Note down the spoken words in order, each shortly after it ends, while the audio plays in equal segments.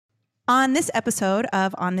On this episode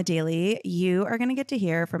of On the Daily, you are going to get to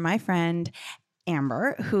hear from my friend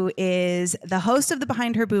Amber, who is the host of the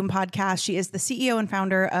Behind Her Boom podcast. She is the CEO and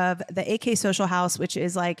founder of the AK Social House, which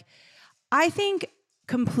is like, I think,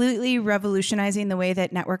 completely revolutionizing the way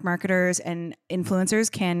that network marketers and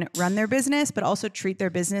influencers can run their business, but also treat their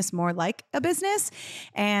business more like a business.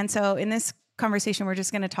 And so in this conversation, we're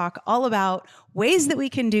just going to talk all about ways that we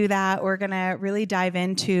can do that. We're going to really dive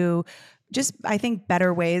into just, I think,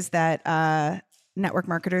 better ways that network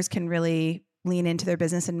marketers can really lean into their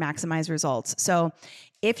business and maximize results. So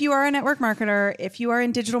if you are a network marketer, if you are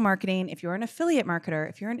in digital marketing, if you're an affiliate marketer,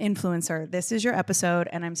 if you're an influencer, this is your episode,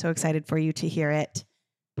 and I'm so excited for you to hear it.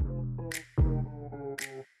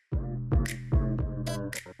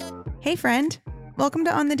 Hey friend, welcome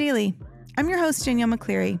to On the Daily. I'm your host, Danielle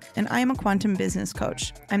McCleary, and I am a quantum business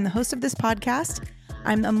coach. I'm the host of this podcast.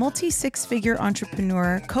 I'm a multi-six-figure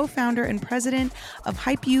entrepreneur, co-founder and president of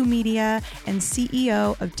Hype You Media, and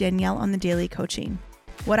CEO of Danielle on the Daily Coaching.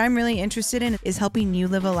 What I'm really interested in is helping you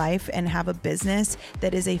live a life and have a business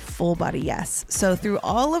that is a full body yes. So through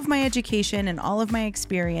all of my education and all of my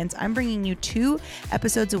experience, I'm bringing you 2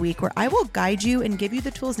 episodes a week where I will guide you and give you the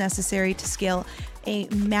tools necessary to scale a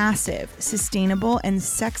massive, sustainable, and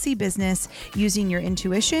sexy business using your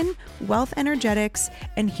intuition, wealth energetics,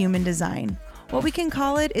 and human design. What we can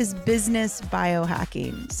call it is business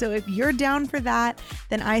biohacking. So if you're down for that,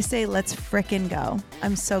 then I say let's frickin' go.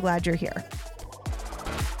 I'm so glad you're here.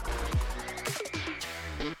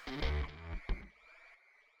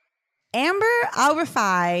 Amber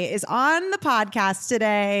Alrifai is on the podcast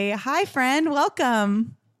today. Hi, friend.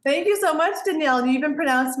 Welcome. Thank you so much, Danielle. You even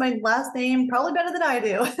pronounced my last name probably better than I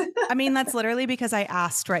do. I mean, that's literally because I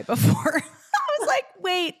asked right before. I was like,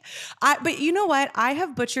 wait, but you know what? I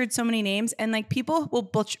have butchered so many names, and like people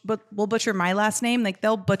will butcher my last name. Like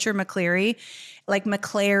they'll butcher McCleary, like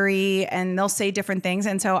McClary, and they'll say different things.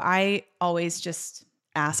 And so I always just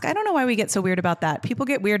ask. I don't know why we get so weird about that. People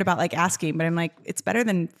get weird about like asking, but I'm like, it's better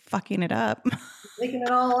than fucking it up. Making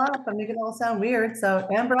it all up. I'm making it all sound weird. So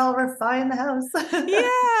Amber Alrifai in the house. Yeah.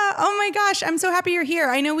 Oh my gosh. I'm so happy you're here.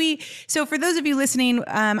 I know so for those of you listening,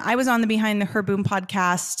 I was on the Behind Her Boom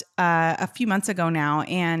podcast a few months ago now,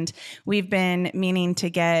 and we've been meaning to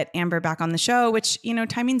get Amber back on the show, which, you know,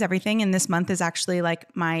 timing's everything. And this month is actually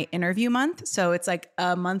like my interview month. So it's like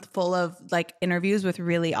a month full of like interviews with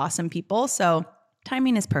really awesome people. So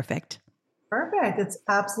timing is perfect. Perfect. It's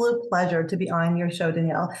absolute pleasure to be on your show,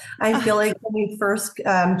 Danielle. I feel like when we first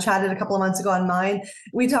chatted a couple of months ago on mine,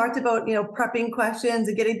 we talked about, prepping questions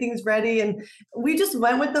and getting things ready. And we just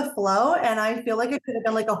went with the flow. And I feel like it could have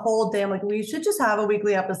been like a whole day. I'm like, we should just have a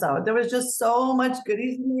weekly episode. There was just so much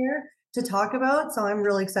goodies in here to talk about. So I'm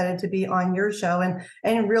really excited to be on your show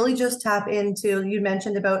and really just tap into, you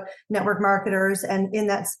mentioned about network marketers and in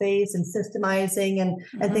that space and systemizing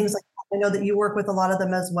and things like that. I know that you work with a lot of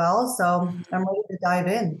them as well. So I'm ready to dive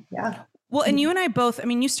in. Yeah. Well, and you and I both, I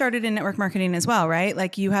mean, you started in network marketing as well, right?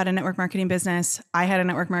 Like you had a network marketing business. I had a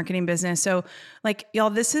network marketing business. So like, y'all,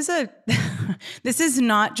 this is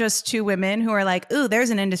not just 2 women who are like, ooh, there's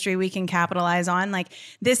an industry we can capitalize on. Like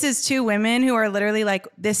this is 2 women who are literally like,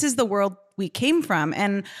 this is the world we came from.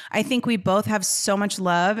 And I think we both have so much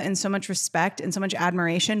love and so much respect and so much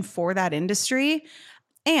admiration for that industry.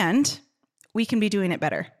 And we can be doing it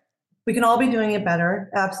better. We can all be doing it better.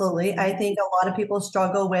 Absolutely. I think a lot of people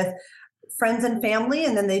struggle with friends and family,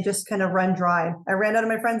 and then they just kind of run dry. I ran out of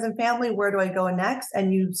my friends and family. Where do I go next?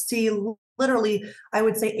 And you see literally, I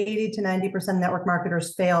would say 80 to 90% network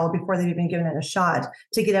marketers fail before they've even given it a shot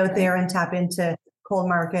to get out there and tap into cold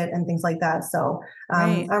market and things like that. So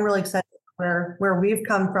I'm really excited where we've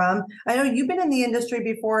come from. I know you've been in the industry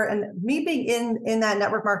before, and me being in that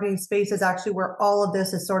network marketing space is actually where all of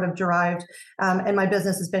this is sort of derived, and my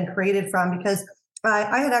business has been created from, because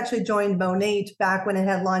I had actually joined Monate back when it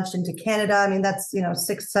had launched into Canada. I mean, that's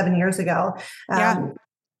 6-7 years ago. But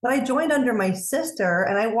I joined under my sister,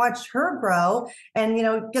 and I watched her grow and,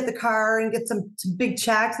 get the car and get some big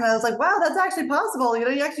checks. And I was like, wow, that's actually possible.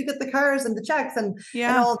 You actually get the cars and the checks and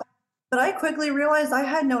all that. But I quickly realized I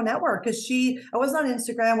had no network because I wasn't on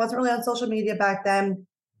Instagram, wasn't really on social media back then.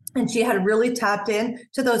 And she had really tapped in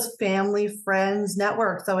to those family, friends,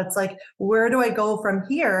 networks. So it's like, where do I go from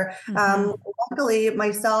here? Luckily,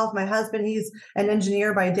 myself, my husband, he's an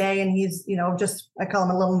engineer by day, and he's, I call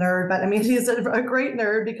him a little nerd, but I mean, he's a great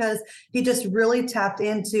nerd because he just really tapped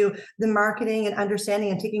into the marketing and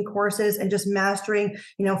understanding and taking courses and just mastering,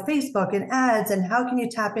 Facebook and ads and how can you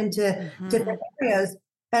tap into different areas.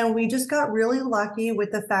 And we just got really lucky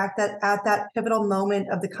with the fact that at that pivotal moment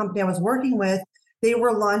of the company I was working with, they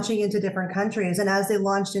were launching into different countries. And as they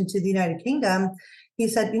launched into the United Kingdom, he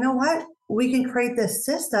said, you know what? We can create this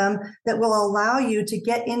system that will allow you to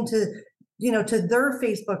get into, to their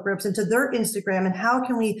Facebook groups and to their Instagram. And how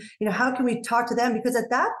can we talk to them? Because at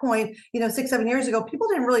that point, 6-7 years ago, people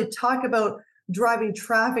didn't really talk about driving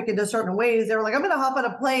traffic into certain ways. They were like, I'm going to hop on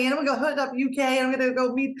a plane, I'm going to go hit up UK, and I'm going to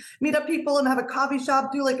go meet up people and have a coffee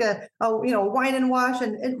shop, do like a wine and wash.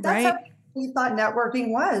 And that's how we thought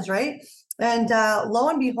networking was, right? And lo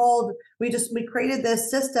and behold, we created this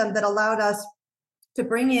system that allowed us to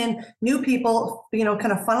bring in new people,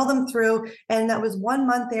 kind of funnel them through. And that was 1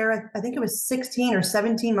 month there. I think it was 16 or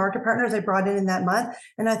 17 market partners I brought in that month.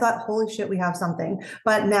 And I thought, holy shit, we have something.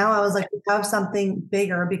 But now I was like, we have something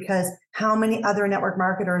bigger, because how many other network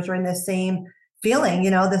marketers are in this same feeling,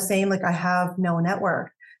 the same, like, I have no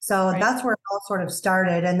network. So that's where it all sort of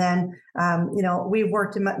started. And then, we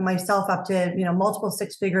worked myself up to, multiple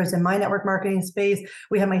six figures in my network marketing space.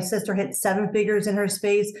 We had my sister hit 7 figures in her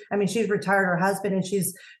space. I mean, she's retired her husband, and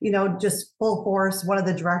she's, just full force, one of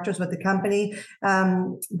the directors with the company.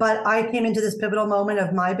 But I came into this pivotal moment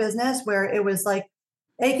of my business where it was like,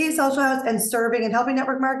 AK Social House and serving and helping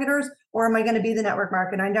network marketers, or am I going to be the network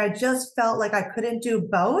marketer? And I just felt like I couldn't do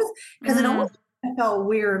both, because it almost felt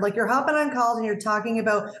weird. Like, you're hopping on calls and you're talking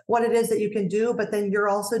about what it is that you can do, but then you're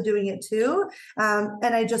also doing it too.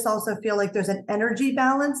 And I just also feel like there's an energy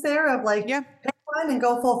balance there of like, pick one and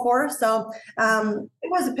go full force. So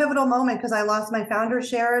it was a pivotal moment, because I lost my founder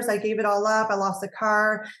shares. I gave it all up. I lost the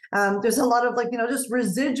car. There's a lot of just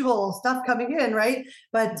residual stuff coming in, right?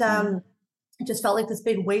 But it just felt like this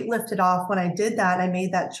big weight lifted off when I did that. I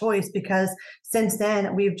made that choice, because since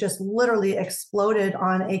then we've just literally exploded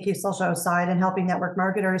on AK Social side and helping network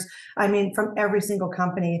marketers. I mean, from every single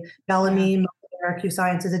company, Bellamy, Q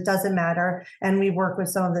Sciences, it doesn't matter. And we work with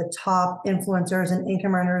some of the top influencers and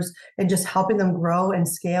income earners, and just helping them grow and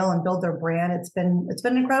scale and build their brand. It's been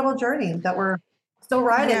an incredible journey that we're still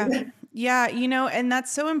riding. Yeah. And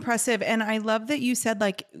that's so impressive. And I love that you said,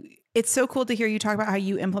 like, it's so cool to hear you talk about how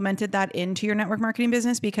you implemented that into your network marketing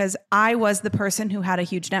business, because I was the person who had a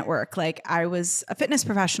huge network. Like, I was a fitness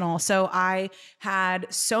professional. So I had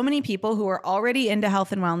so many people who were already into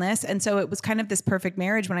health and wellness. And so it was kind of this perfect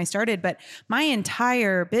marriage when I started, but my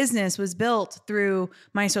entire business was built through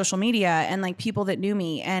my social media and like people that knew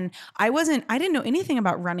me. And I didn't know anything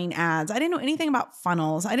about running ads. I didn't know anything about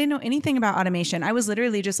funnels. I didn't know anything about automation. I was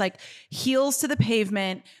literally just like heels to the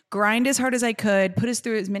pavement, grind as hard as I could, put us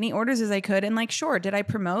through as many orders as I could. And like, sure, did I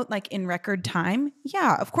promote like in record time?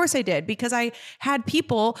 Yeah, of course I did, because I had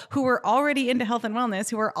people who were already into health and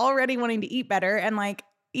wellness, who were already wanting to eat better. And like,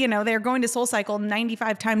 they're going to SoulCycle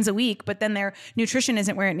 95 times a week, but then their nutrition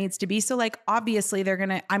isn't where it needs to be. So like, obviously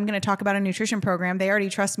I'm going to talk about a nutrition program. They already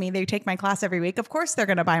trust me. They take my class every week. Of course they're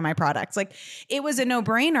going to buy my products. Like, it was a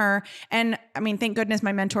no-brainer. And I mean, thank goodness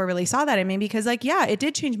my mentor really saw that in me, because like, yeah, it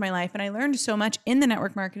did change my life. And I learned so much in the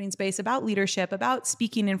network marketing space about leadership, about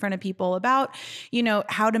speaking in front of people, about,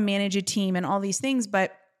 how to manage a team and all these things.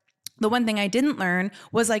 But the one thing I didn't learn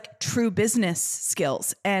was like true business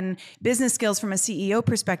skills and business skills from a CEO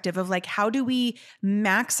perspective of like, how do we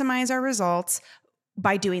maximize our results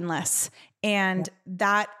by doing less? And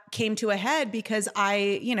that came to a head because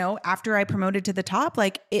after I promoted to the top,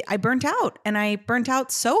 I burnt out, and I burnt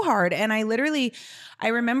out so hard. And I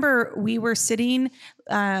remember we were sitting,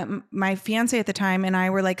 my fiance at the time and I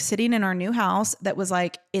were like sitting in our new house that was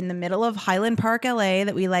like in the middle of Highland Park, LA,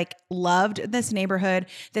 that we like loved this neighborhood.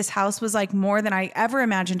 This house was like more than I ever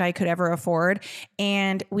imagined I could ever afford.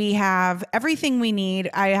 And we have everything we need.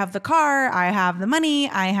 I have the car, I have the money,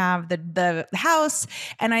 I have the house.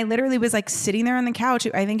 And I literally was like sitting there on the couch.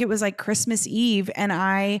 I think it was like Christmas Eve. And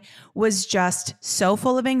I was just so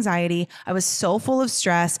full of anxiety. I was so full of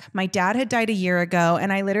stress. My dad had died a year ago.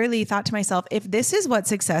 And I literally thought to myself, if this is what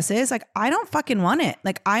success is, like, I don't fucking want it.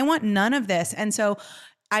 Like, I want none of this. And so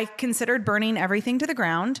I considered burning everything to the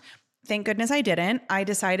ground. Thank goodness I didn't. I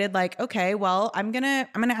decided like, okay, well, I'm going to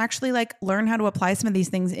actually like learn how to apply some of these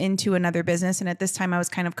things into another business. And at this time I was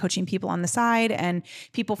kind of coaching people on the side, and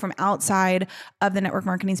people from outside of the network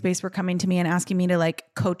marketing space were coming to me and asking me to like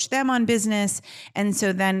coach them on business. And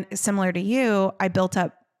so then, similar to you, I built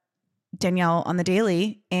up Danielle on the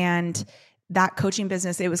Daily, and that coaching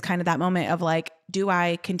business, it was kind of that moment of like, do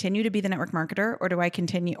I continue to be the network marketer, or do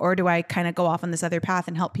I kind of go off on this other path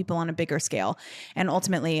and help people on a bigger scale? And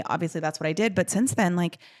ultimately, obviously that's what I did. But since then,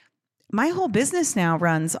 like, my whole business now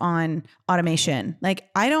runs on automation. Like,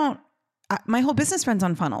 my whole business runs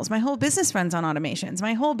on funnels. My whole business runs on automations.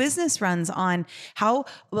 My whole business runs on how,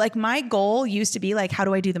 like, my goal used to be like, how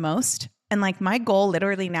do I do the most? And like, my goal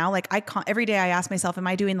literally now, like, every day I ask myself, am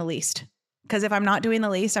I doing the least? Because if I'm not doing the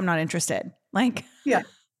least, I'm not interested. Like, yeah.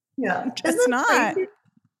 Yeah. Isn't It's that not. crazy?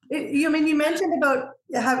 I mean, you mentioned about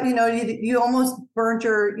how, you almost burnt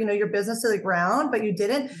your business to the ground, but you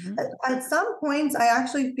didn't. Mhm. At some points, I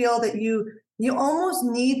actually feel that you almost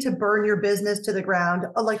need to burn your business to the ground,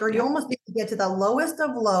 or you Yep. almost need to get to the lowest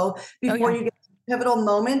of low Oh before yeah. you get to the pivotal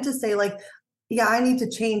moment to say like, yeah, I need to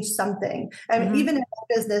change something. And Mhm. even in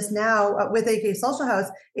my business now with AK Social House,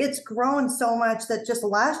 it's grown so much that just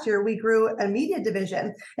last year we grew a media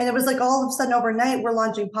division. And it was like all of a sudden overnight, we're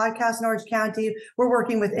launching podcasts in Orange County. We're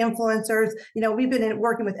working with influencers. We've been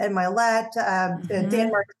working with Ed Milet,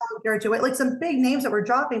 Dan Martell, like some big names that we're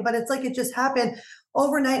dropping, but it's like it just happened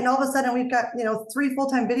overnight. And all of a sudden we've got, 3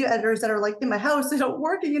 full-time video editors that are like in my house,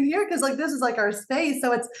 working in here because like this is like our space.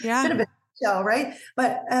 So it's Yeah. been a bit show, right?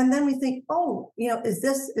 And then we think, oh, is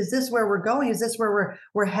this where we're going? Is this where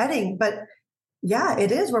we're heading? But yeah,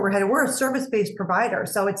 it is where we're headed. We're a service-based provider.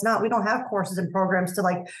 So it's not, we don't have courses and programs to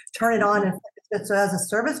like turn it on. And so as a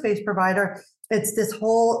service-based provider, it's this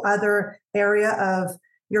whole other area of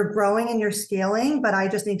you're growing and you're scaling, but I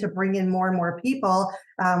just need to bring in more and more people.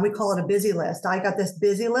 We call it a busy list. I got this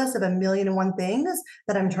busy list of 1,000,001 things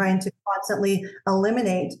that I'm trying to constantly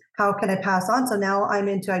eliminate. How can I pass on? So now I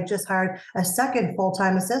just hired a second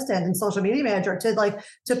full-time assistant and social media manager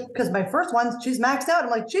because my first one, she's maxed out. I'm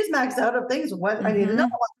like, she's maxed out of things. What I need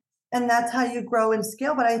another one. And that's how you grow and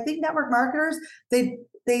scale. But I think network marketers, they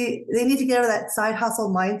need to get out of that side hustle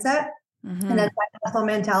mindset. And that side hustle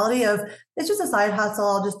mentality of it's just a side hustle,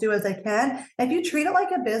 I'll just do as I can. And if you treat it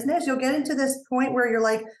like a business, you'll get into this point where you're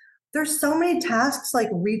like, there's so many tasks like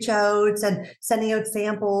reach outs and sending out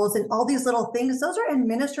samples and all these little things. Those are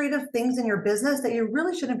administrative things in your business that you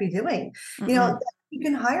really shouldn't be doing. You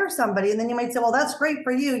can hire somebody and then you might say, well, that's great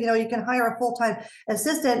for you. You can hire a full-time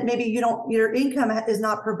assistant. Maybe your income is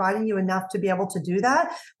not providing you enough to be able to do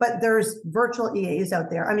that, but there's virtual EAs out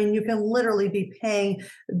there. I mean, you can literally be paying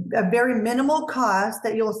a very minimal cost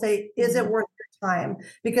that you'll say, is it worth your time?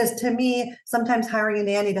 Because to me, sometimes hiring a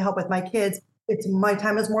nanny to help with my kids, my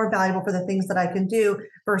time is more valuable for the things that I can do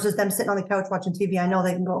versus them sitting on the couch watching TV. I know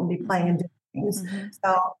they can go and be playing and doing things.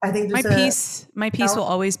 So I think my peace will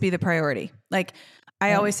always be the priority. Like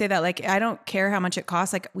I always say that, like, I don't care how much it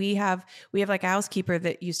costs. Like we have like a housekeeper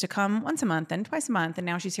that used to come once a month and twice a month. And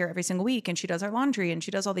now she's here every single week and she does our laundry and she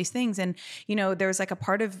does all these things. And, there's like a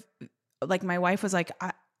part of like, my wife was like,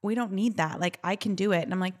 we don't need that. Like I can do it.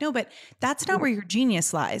 And I'm like, no, but that's not where your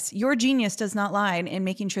genius lies. Your genius does not lie in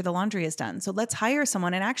making sure the laundry is done. So let's hire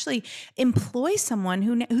someone and actually employ someone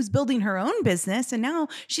who's building her own business. And now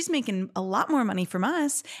she's making a lot more money from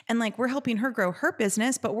us. And like, we're helping her grow her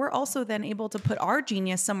business, but we're also then able to put our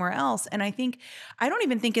genius somewhere else. And I don't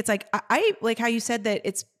even think it's like, I like how you said that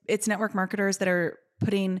it's network marketers that are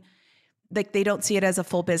putting, like they don't see it as a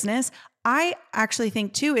full business. I actually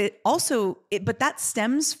think too, but that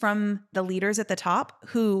stems from the leaders at the top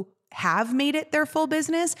who have made it their full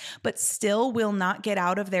business, but still will not get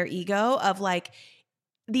out of their ego of like,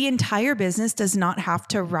 the entire business does not have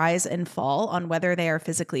to rise and fall on whether they are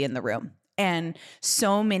physically in the room. And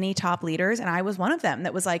so many top leaders, and I was one of them,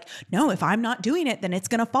 that was like, no, if I'm not doing it, then it's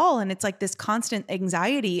going to fall. And it's like this constant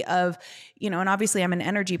anxiety of, and obviously I'm an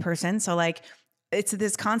energy person. So like, it's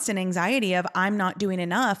this constant anxiety of I'm not doing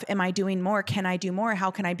enough. Am I doing more? Can I do more?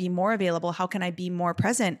 How can I be more available? How can I be more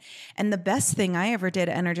present? And the best thing I ever did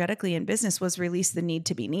energetically in business was release the need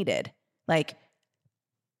to be needed. Like,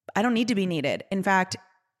 I don't need to be needed. In fact,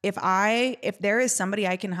 if there is somebody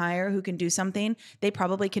I can hire who can do something, they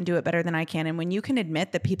probably can do it better than I can. And when you can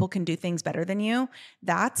admit that people can do things better than you,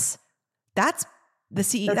 that's the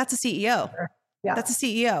CEO. That's a CEO. Yeah. That's a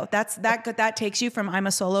CEO. That takes you from I'm a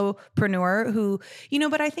solopreneur who,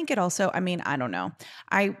 but I think it also, I mean, I don't know.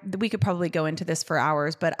 We could probably go into this for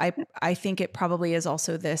hours, but I think it probably is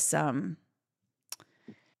also this,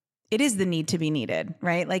 it is the need to be needed,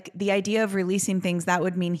 right? Like the idea of releasing things that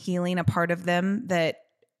would mean healing a part of them that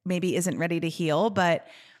maybe isn't ready to heal. But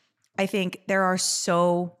I think there are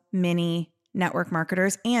so many network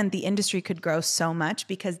marketers and the industry could grow so much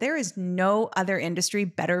because there is no other industry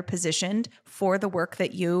better positioned for the work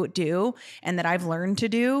that you do and that I've learned to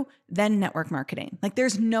do than network marketing. Like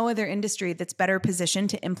there's no other industry that's better positioned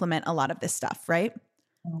to implement a lot of this stuff, right?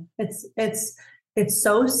 It's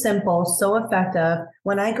so simple, so effective.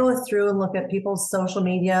 When I go through and look at people's social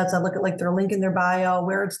media, I look at like their link in their bio,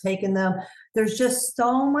 where it's taken them. There's just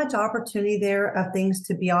so much opportunity there of things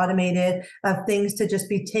to be automated, of things to just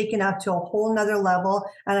be taken up to a whole nother level.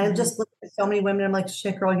 And I just look at so many women, I'm like,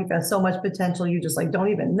 shit, girl, you've got so much potential. You just like, don't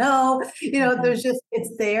even know, there's just,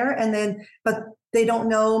 it's there. And then, but They don't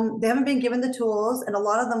know, they haven't been given the tools, and a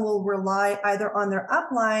lot of them will rely either on their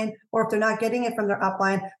upline, or if they're not getting it from their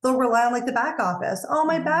upline, they'll rely on like the back office. Oh,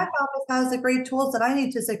 my back office has the great tools that I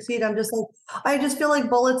need to succeed. I'm just like, I just feel like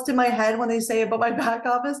bullets to my head when they say about my back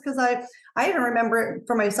office, because I even remember it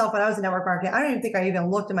for myself when I was in network marketing. I don't even think I even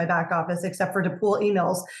looked at my back office except for to pull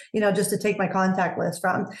emails, just to take my contact list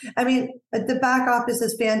from. I mean, the back office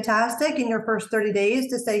is fantastic in your first 30 days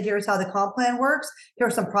to say, here's how the comp plan works.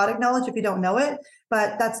 Here's some product knowledge if you don't know it,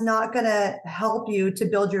 but that's not going to help you to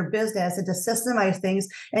build your business and to systemize things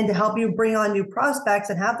and to help you bring on new prospects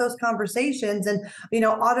and have those conversations and,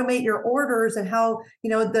 automate your orders and how,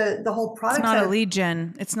 the whole product. It's not a lead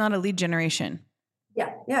gen. It's not a lead generation.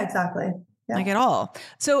 Yeah, exactly. Yeah. Like at all.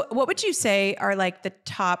 So what would you say are like the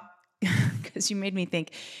top, because you made me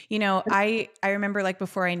think, I remember like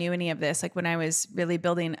before I knew any of this, like when I was really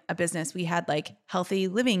building a business, we had like healthy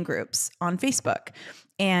living groups on Facebook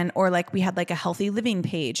or like we had like a healthy living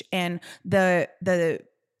page. And the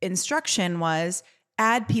instruction was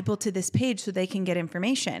add people to this page so they can get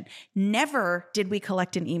information. Never did we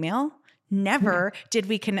collect an email. Never did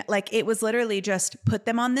we connect. Like it was literally just put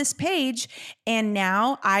them on this page. And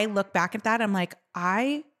now I look back at that. I'm like,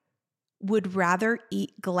 I would rather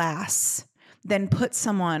eat glass than put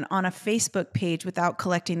someone on a Facebook page without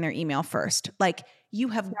collecting their email first. Like you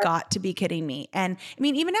have got to be kidding me. And I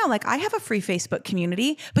mean, even now, like I have a free Facebook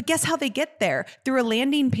community, but guess how they get there? Through a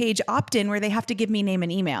landing page opt-in where they have to give me name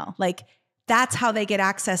and email. Like that's how they get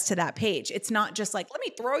access to that page. It's not just like, let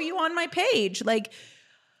me throw you on my page. Like,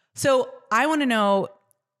 so I want to know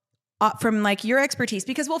from like your expertise,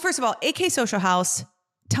 because well, first of all, AK Social House,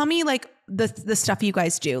 tell me like the stuff you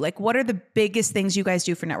guys do. Like what are the biggest things you guys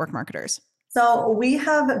do for network marketers? So we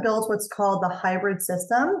have built what's called the hybrid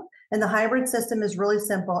system. And the hybrid system is really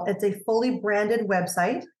simple. It's a fully branded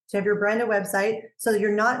website. So you have your branded website. So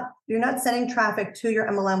you're not sending traffic to your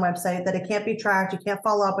MLM website that it can't be tracked. You can't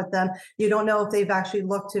follow up with them. You don't know if they've actually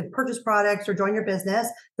looked to purchase products or join your business.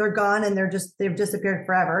 They're gone and they've disappeared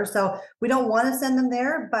forever. So we don't want to send them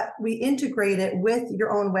there, but we integrate it with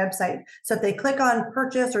your own website. So if they click on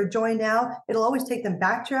purchase or join now, it'll always take them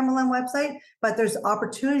back to your MLM website, but there's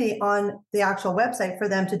opportunity on the actual website for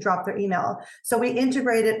them to drop their email. So we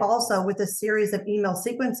integrate it also with a series of email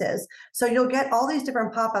sequences. So you'll get all these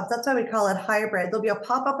different pop-ups. That's why we call it hybrid. There'll be a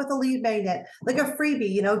pop-up with a lead magnet, like a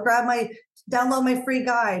freebie, download my free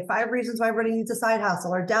guide, 5 reasons why everybody needs a side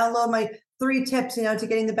hustle, or download my 3 tips, to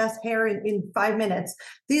getting the best hair in 5 minutes.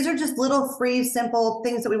 These are just little free, simple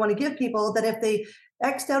things that we want to give people that if they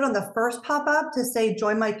X'd out on the first pop-up to say,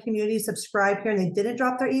 join my community, subscribe here, and they didn't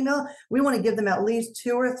drop their email, we want to give them at least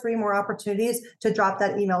 2 or 3 more opportunities to drop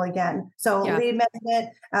that email again. So lead magnet,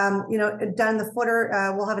 down in the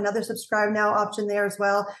footer, we'll have another subscribe now option there as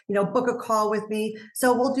well, book a call with me.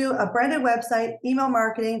 So we'll do a branded website, email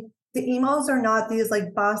marketing. The emails are not these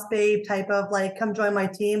like boss babe type of like, come join my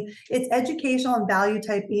team. It's educational and value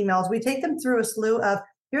type emails. We take them through a slew of,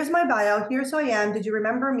 here's my bio, here's who I am. Did you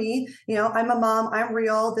remember me? I'm a mom, I'm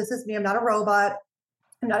real. This is me. I'm not a robot.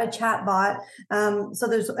 I'm not a chat bot. So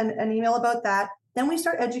there's an email about that. Then we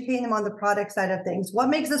start educating them on the product side of things. What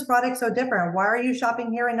makes this product so different? Why are you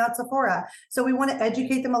shopping here and not Sephora? So we want to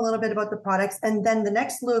educate them a little bit about the products. And then the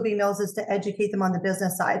next slew of emails is to educate them on the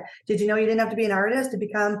business side. Did you know you didn't have to be an artist to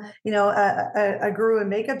become, a guru in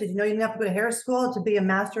makeup? Did you know you didn't have to go to hair school to be a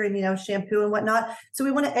master in, shampoo and whatnot? So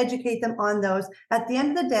we want to educate them on those. At the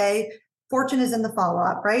end of the day, fortune is in the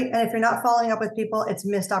follow-up, right? And if you're not following up with people, it's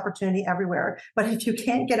missed opportunity everywhere. But if you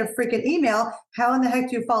can't get a freaking email, how in the heck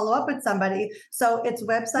do you follow up with somebody? So it's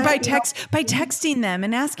website by texting them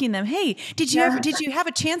and asking them, hey, did you have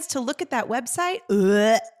a chance to look at that website?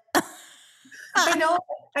 I know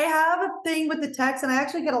I have a thing with the text, and I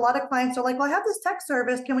actually get a lot of clients who are like, well, I have this text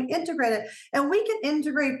service. Can we integrate it? And we can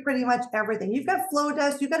integrate pretty much everything. You've got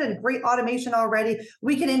Flowdesk. You've got a great automation already.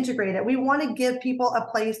 We can integrate it. We want to give people a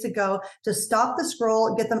place to go to stop the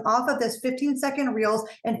scroll, get them off of this 15-second reels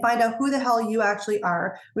and find out who the hell you actually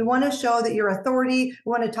are. We want to show that you're authority.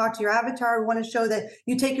 We want to talk to your avatar. We want to show that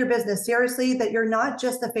you take your business seriously, that you're not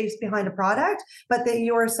just the face behind a product, but that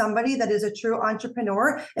you are somebody that is a true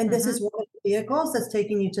entrepreneur. And this is one of the vehicles that's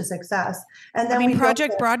taking you to success. And then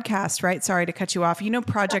Project Broadcast, right? Sorry to cut you off.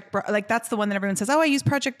 Like that's the one that everyone says, oh, I use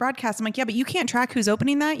Project Broadcast. I'm like, yeah, but you can't track who's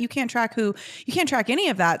opening that. You can't track any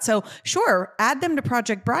of that. So sure, add them to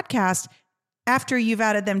Project Broadcast after you've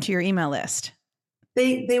added them to your email list.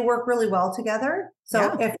 They work really well together.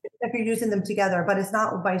 So if you're using them together, but it's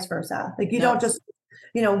not vice versa. Like you don't just,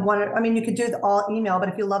 you could do the all email, but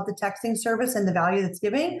if you love the texting service and the value that's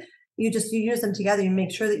giving, you use them together. You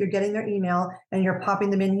make sure that you're getting their email and you're popping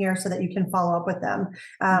them in here so that you can follow up with them.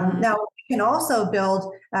 Now you can also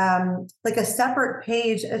build like a separate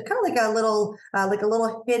page. It's kind of like a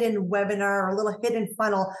little hidden webinar or a little hidden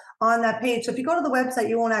funnel on that page. So if you go to the website,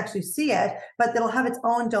 you won't actually see it, but it'll have its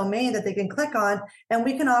own domain that they can click on. And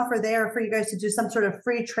we can offer there for you guys to do some sort of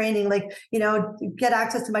free training, like, get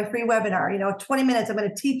access to my free webinar, 20 minutes. I'm going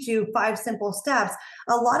to teach you 5 simple steps.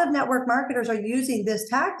 A lot of network marketers are using this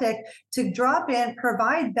tactic to drop in,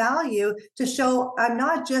 provide value to show I'm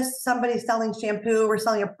not just somebody selling shampoo or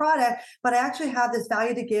selling a product, but I actually have this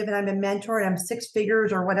value to give, and I'm a mentor, and I'm 6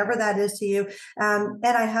 figures or whatever that is to you. And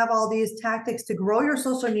I have all these tactics to grow your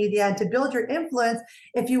social media and to build your influence.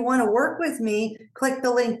 If you want to work with me, click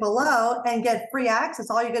the link below and get free access.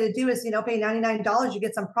 All you got to do is, pay $99, you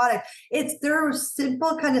get some product. It's their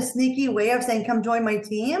simple kind of sneaky way of saying, come join my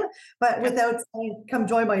team, but without saying, come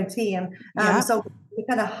join my team. So we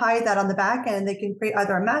kind of hide that on the back end. They can create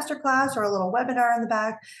either a masterclass or a little webinar in the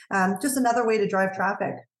back. Just another way to drive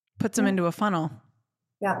traffic. Puts them into a funnel.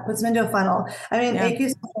 Yeah, puts them into a funnel. I mean, AQ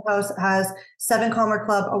Social House has 7 Commerce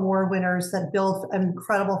Club award winners that build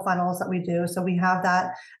incredible funnels that we do. So we have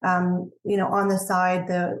that, on the side.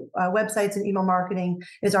 The websites and email marketing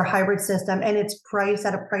is our hybrid system, and it's priced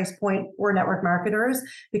at a price point for network marketers,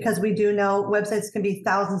 because we do know websites can be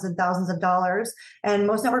thousands and thousands of dollars, and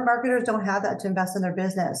most network marketers don't have that to invest in their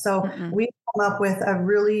business. So we come up with a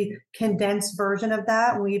really condensed version of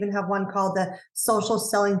that. We even have one called the social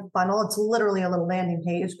selling funnel. It's literally a little landing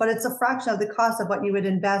page, but it's a fraction of the cost of what you would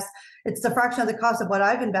invest. It's the fraction of the cost of what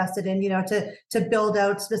I've invested in, to build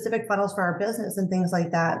out specific funnels for our business and things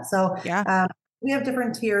like that. So we have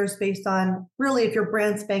different tiers based on really if you're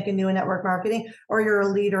brand spanking new in network marketing, or you're a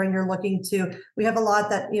leader and you're looking to, we have a lot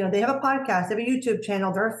that, they have a podcast, they have a YouTube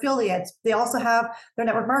channel, they're affiliates. They also have their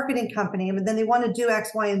network marketing company, and then they want to do X,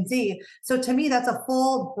 Y, and Z. So to me, that's a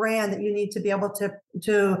full brand that you need to be able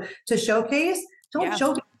to showcase. Don't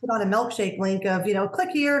showcase it on a milkshake link of, click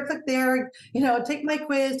here, click there, take my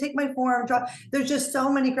quiz, take my form, drop. There's just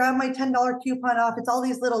so many, grab my $10 coupon off. It's all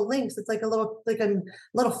these little links. It's like a little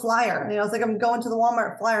flyer. It's like I'm going to the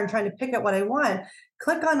Walmart flyer and trying to pick out what I want.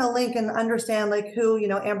 Click on a link and understand who,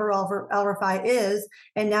 Amber Alrifai is.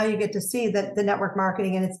 And now you get to see that the network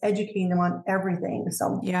marketing, and it's educating them on everything.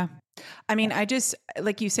 So, yeah. I mean, I just,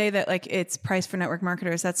 like you say that it's priced for network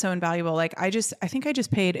marketers. That's so invaluable. I think I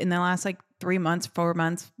just paid in the last 3 months, 4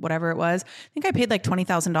 months, whatever it was. I think I paid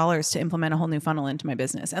 $20,000 to implement a whole new funnel into my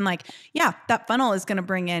business. And that funnel is going to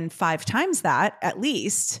bring in 5 times that at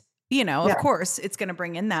least, of course it's going to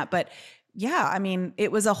bring in that, but I mean, it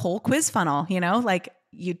was a whole quiz funnel,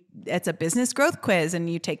 it's a business growth quiz, and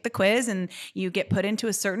you take the quiz and you get put into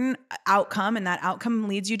a certain outcome, and that outcome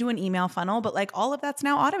leads you to an email funnel. But all of that's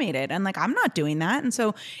now automated, and I'm not doing that. And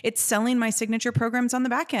so it's selling my signature programs on the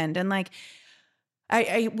back end. And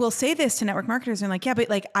I will say this to network marketers, and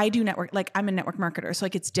but I do network, I'm a network marketer. So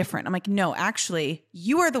it's different. I'm no, actually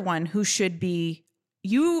you are the one who should be,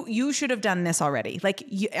 you should have done this already.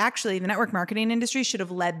 The network marketing industry should have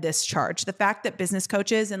led this charge. The fact that business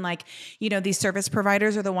coaches and these service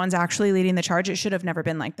providers are the ones actually leading the charge, it should have never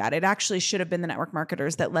been like that. It actually should have been the network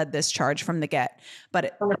marketers that led this charge from the get,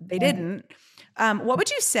 but they didn't. What would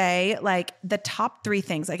you say, the top 3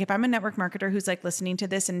 things, if I'm a network marketer who's listening to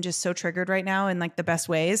this and just so triggered right now in the best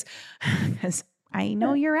ways, because I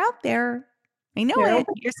know you're out there. I know it.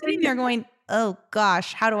 You're sitting there going, oh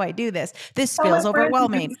gosh, how do I do this? This feels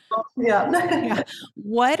overwhelming. Yeah.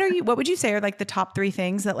 What would you say are the top 3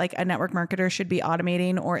 things that a network marketer should be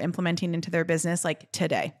automating or implementing into their business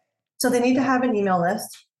today? So they need to have an email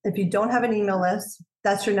list. If you don't have an email list,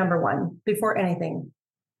 that's your number one before anything.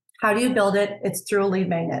 How do you build it? It's through a lead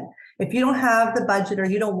magnet. If you don't have the budget, or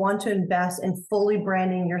you don't want to invest in fully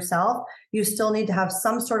branding yourself, you still need to have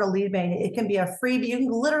some sort of lead magnet. It can be a freebie. You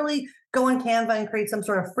can literally go on Canva and create some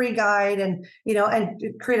sort of free guide, and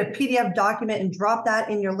create a PDF document and drop that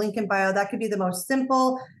in your link in bio. That could be the most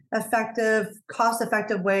simple, effective,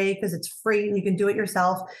 cost-effective way, because it's free and you can do it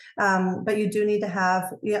yourself. But you do need to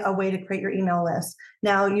have a way to create your email list.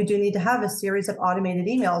 Now, you do need to have a series of automated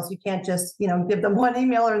emails. You can't just, give them one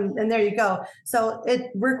email and there you go. So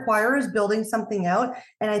it requires building something out.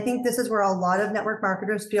 And I think this is where a lot of network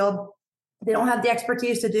marketers feel they don't have the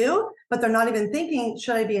expertise to do, but they're not even thinking,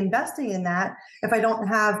 should I be investing in that if I don't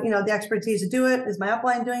have, the expertise to do it? Is my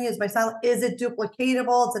upline doing it? Is my silent? Is it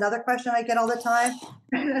duplicatable? It's another question I get all the time.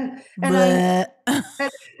 and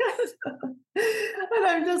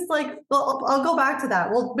I'm just well, I'll go back to that.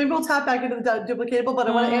 Well, maybe we'll tap back into the duplicatable, but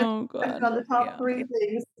I want to answer on the top 3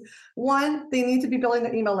 things. 1, they need to be building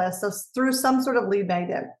their email list. So through some sort of lead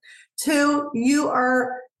magnet. 2, you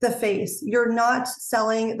are the face. You're not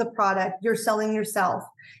selling the product, you're selling yourself.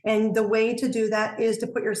 And the way to do that is to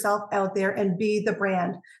put yourself out there and be the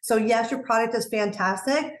brand. So yes, your product is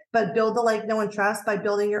fantastic, but build the like, know, and trust by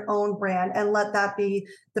building your own brand and let that be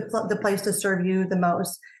the place to serve you the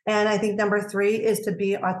most. And I think number 3 is to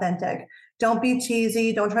be authentic. Don't be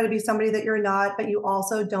cheesy. Don't try to be somebody that you're not, but you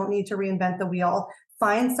also don't need to reinvent the wheel.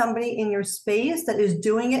 Find somebody in your space that is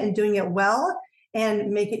doing it and doing it well, and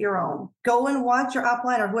make it your own. Go and watch your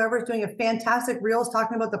upline or whoever's doing a fantastic reels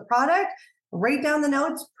talking about the product. Write down the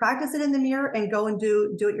notes, practice it in the mirror, and go and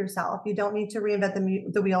do it yourself. You don't need to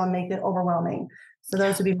reinvent the wheel and make it overwhelming. So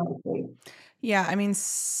those would be my 3. Yeah, I mean,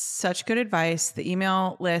 such good advice. The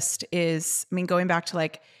email list is, I mean, going back to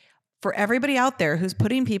like, for everybody out there who's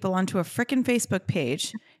putting people onto a freaking Facebook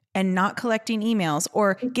page and not collecting emails,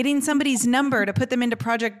 or getting somebody's number to put them into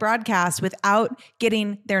Project Broadcast without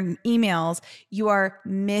getting their emails, you are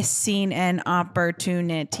missing an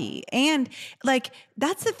opportunity. And like,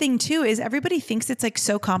 that's the thing too, is everybody thinks it's like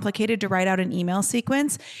so complicated to write out an email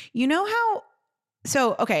sequence. You know how,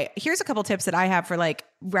 so, okay, here's a couple tips that I have for like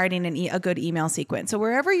writing a good email sequence. So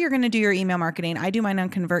wherever you're going to do your email marketing, I do mine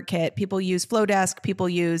on ConvertKit. People use Flowdesk, people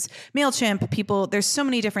use MailChimp, there's so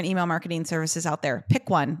many different email marketing services out there.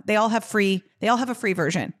 Pick one. They all have a free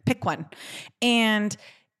version. Pick one. And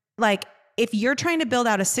like, if you're trying to build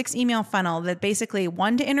out a 6 email funnel that basically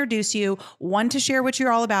 1 to introduce you, 1 to share what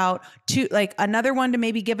you're all about, 2, like another 1 to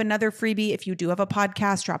maybe give another freebie. If you do have a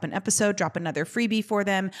podcast, drop an episode, drop another freebie for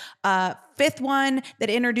them. 5th one that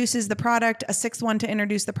introduces the product, a 6th one to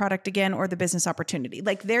introduce the product again, or the business opportunity.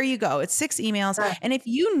 Like, there you go. It's 6 emails. Right. And if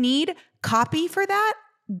you need copy for that,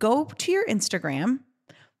 go to your Instagram.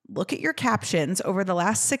 Look at your captions over the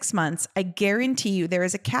last 6 months. I guarantee you there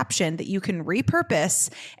is a caption that you can repurpose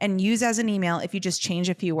and use as an email if you just change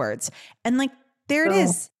a few words. And like, there it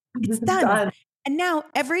is. It's done. And now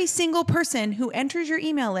every single person who enters your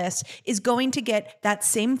email list is going to get that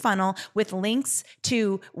same funnel with links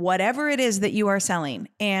to whatever it is that you are selling.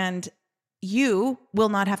 And you will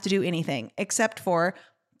not have to do anything except for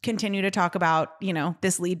continue to talk about,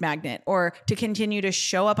 this lead magnet, or to continue to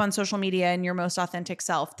show up on social media in your most authentic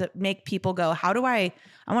self to make people go, I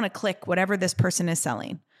want to click whatever this person is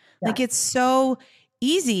selling. Yeah. Like, it's so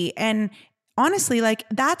easy. And honestly, like,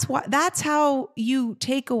 that's how you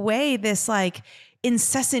take away this like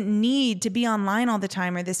incessant need to be online all the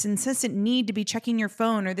time, or this incessant need to be checking your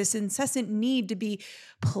phone, or this incessant need to be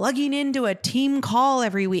plugging into a team call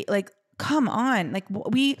every week. Like, come on. Like,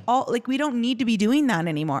 we don't need to be doing that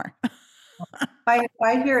anymore. I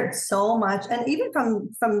hear it so much. And even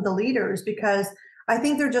from the leaders, because I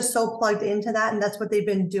think they're just so plugged into that. And that's what they've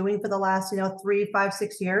been doing for the last, 3, 5,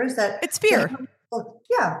 6 years, that it's fear.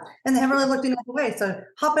 Yeah. And they haven't really looked another way. So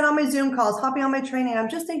hopping on my Zoom calls, hopping on my training, I'm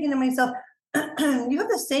just thinking to myself, you have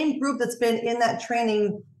the same group that's been in that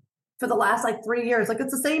training for the last 3 years. Like,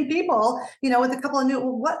 it's the same people, with a couple of new,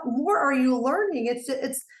 what more are you learning? It's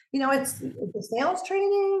the sales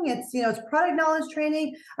training, it's product knowledge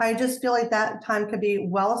training. I just feel like that time could be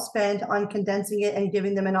well spent on condensing it and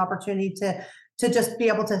giving them an opportunity to just be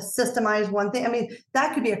able to systemize one thing. I mean,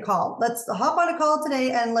 that could be a call. Let's hop on a call today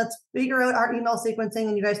and let's figure out our email sequencing.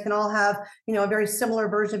 And you guys can all have, a very similar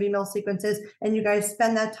version of email sequences. And you guys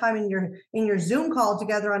spend that time in your Zoom call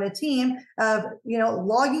together on a team of,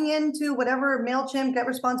 logging into whatever MailChimp,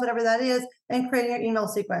 GetResponse, whatever that is, and creating your email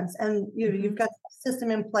sequence. And you've got a system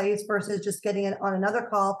in place versus just getting it on another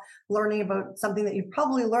call, learning about something that you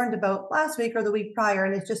probably learned about last week or the week prior,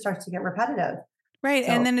 and it just starts to get repetitive. Right.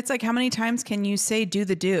 So, and then it's like, how many times can you say do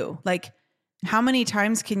the do? Like, how many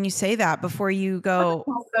times can you say that before you go?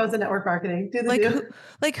 That was the network marketing. Do the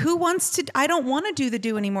do. Who wants to? I don't want to do the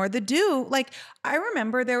do anymore. The do, like, I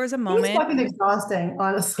remember there was a moment. It's fucking exhausting,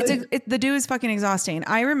 honestly. The do is fucking exhausting.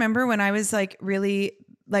 I remember when I was like really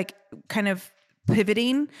like kind of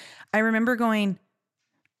pivoting. I remember going,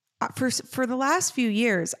 for the last few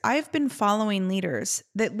years, I've been following leaders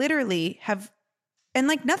that literally have. And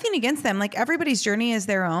like, nothing against them, like, everybody's journey is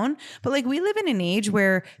their own, but like, we live in an age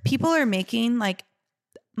where people are making like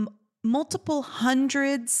multiple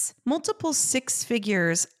 6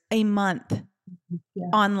 figures a month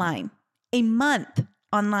online,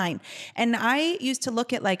 And I used to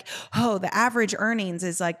look at like, the average earnings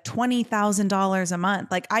is like $20,000 a month.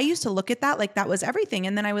 Like, I used to look at that like that was everything.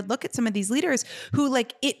 And then I would look at some of these leaders who,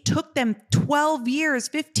 like, it took them 12 years,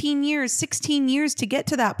 15 years, 16 years to get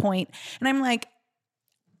to that point. And I'm like,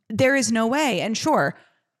 there is no way. And sure,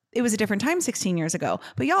 it was a different time 16 years ago.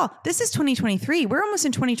 But y'all, this is 2023. We're almost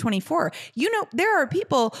in 2024. You know, there are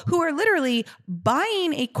people who are literally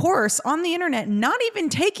buying a course on the internet, not even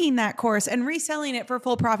taking that course and reselling it for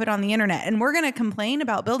full profit on the internet. And we're going to complain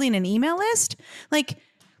about building an email list? Like,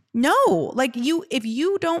 no, like if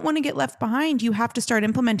you don't want to get left behind, you have to start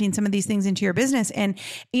implementing some of these things into your business. And,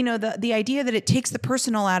 you know, the idea that it takes the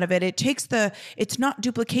personal out of it, it's not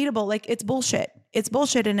duplicatable. Like it's bullshit. It's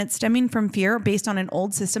bullshit. And it's stemming from fear based on an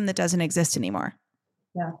old system that doesn't exist anymore.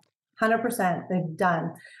 Yeah, 100%. They've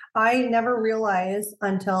done. I never realized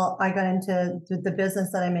until I got into the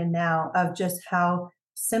business that I'm in now of just how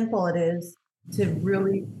simple it is to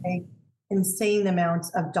really make insane amounts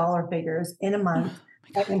of dollar figures in a month.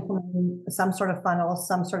 By implementing some sort of funnel,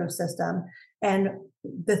 some sort of system, and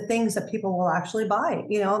the things that people will actually buy.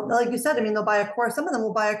 You know, like you said, I mean, they'll buy a course. Some of them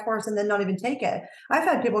will buy a course and then not even take it. I've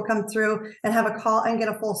had people come through and have a call and get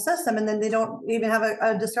a full system, and then they don't even have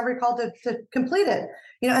a discovery call to complete it.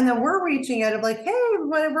 You know, and then we're reaching out of like, hey,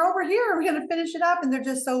 we're over here, we're going to finish it up, and they're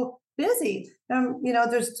just so busy. You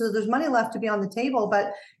know, there's money left to be on the table,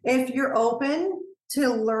 but if you're open to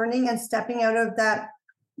learning and stepping out of that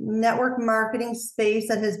network marketing space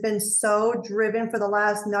that has been so driven for the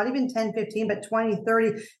last not even 10, 15, but 20,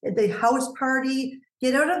 30, the house party,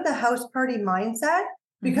 get out of the house party mindset,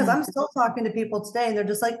 because I'm still talking to people today and they're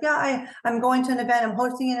just like, yeah, I'm going to an event, I'm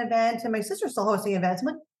hosting an event, and my sister's still hosting events. I'm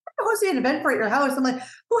like, I'm hosting an event for at your house. I'm like,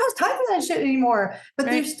 who has time for that shit anymore? But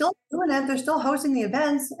they're still doing it. They're still hosting the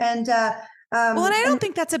events. And well, and I don't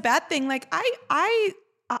think that's a bad thing. Like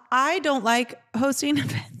I don't like hosting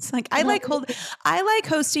events. Like I like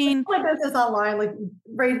hosting my business online, like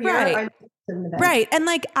right here. Right. Right. And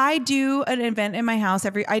like I do an event in my house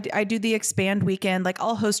I do the expand weekend. Like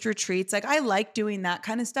I'll host retreats. Like I like doing that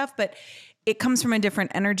kind of stuff, but it comes from a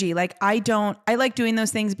different energy. Like I like doing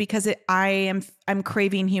those things because I'm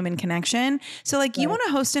craving human connection. So like you want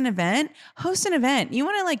to host an event. You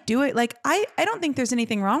want to like do it. Like I don't think there's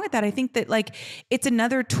anything wrong with that. I think that like it's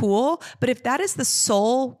another tool, but if that is the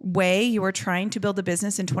sole way you are trying to build a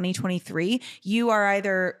business in 2023, you are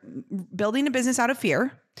either building a business out of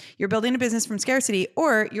fear, you're building a business from scarcity,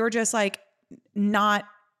 or you're just like not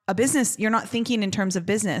a business. You're not thinking in terms of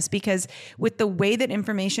business, because with the way that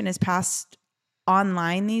information is passed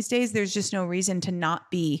online these days, there's just no reason to not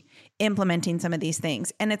be implementing some of these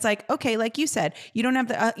things. And it's like, okay, like you said, you don't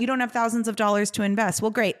have thousands of dollars to invest. Well,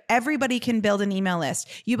 great. Everybody can build an email list.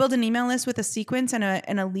 You build an email list with a sequence and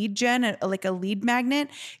a lead gen, like a lead magnet,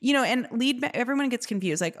 you know, and everyone gets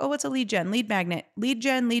confused. Like, oh, what's a lead gen, lead magnet,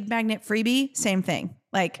 freebie, same thing.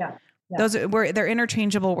 Like, they're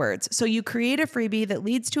interchangeable words. So you create a freebie that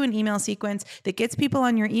leads to an email sequence that gets people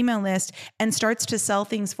on your email list and starts to sell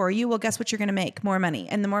things for you. Well, guess what? You're going to make more money.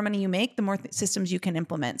 And the more money you make, the more systems you can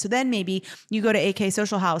implement. So then maybe you go to AK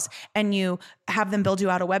Social House and you have them build you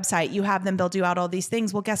out a website. You have them build you out all these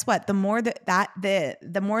things. Well, guess what? The more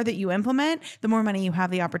the more that you implement, the more money you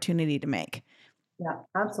have the opportunity to make. Yeah,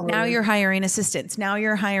 absolutely. Now you're hiring assistants. Now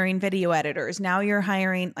you're hiring video editors. Now you're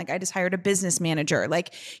hiring, like I just hired a business manager.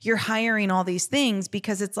 Like you're hiring all these things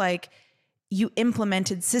because it's like you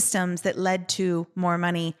implemented systems that led to more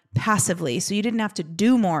money passively. So you didn't have to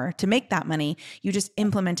do more to make that money. You just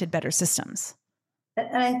implemented better systems.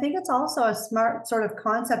 And I think it's also a smart sort of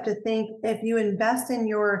concept to think, if you invest in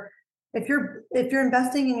if you're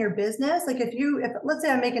investing in your business, like if let's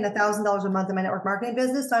say I'm making $1,000 a month in my network marketing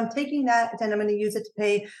business, so I'm taking that and I'm going to use it to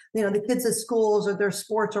pay, you know, the kids at schools or their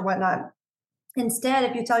sports or whatnot. Instead,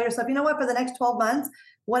 if you tell yourself, you know what, for the next 12 months,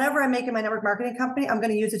 whatever I make in my network marketing company, I'm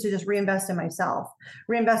going to use it to just reinvest in myself,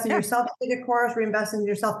 reinvest in yourself to take a course, reinvest in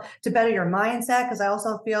yourself to better your mindset. Because I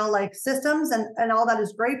also feel like systems and all that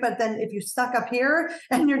is great. But then if you're stuck up here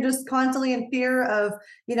and you're just constantly in fear of,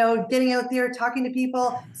 you know, getting out there, talking to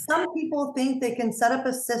people, some people think they can set up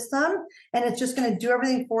a system and it's just going to do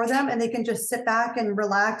everything for them and they can just sit back and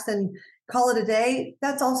relax and call it a day.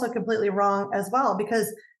 That's also completely wrong as well,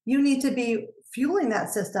 because you need to be fueling that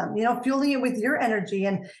system, you know, fueling it with your energy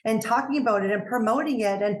and talking about it and promoting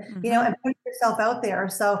it and, you know, and putting yourself out there.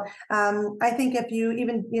 So I think if you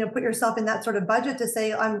even, you know, put yourself in that sort of budget to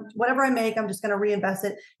say, whatever I make, I'm just going to reinvest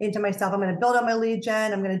it into myself. I'm going to build up my lead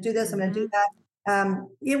gen. I'm going to do this. I'm going to do that.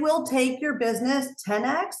 It will take your business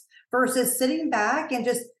 10x versus sitting back and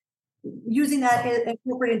just using that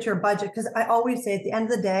incorporate into your budget. Because I always say at the end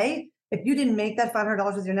of the day, If you didn't make that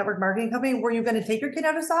 $500 with your network marketing company, were you going to take your kid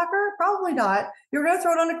out of soccer? Probably not. You're going to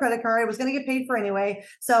throw it on a credit card. It was going to get paid for anyway.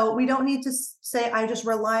 So we don't need to say, I just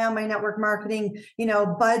rely on my network marketing,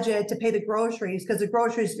 budget to pay the groceries, because the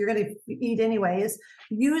groceries you're going to eat anyways.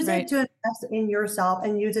 Use it to invest in yourself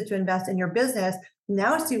and use it to invest in your business.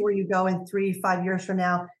 Now see where you go in 3-5 years from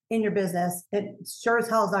now in your business. It sure as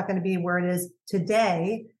hell is not going to be where it is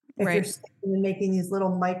today if you're making these little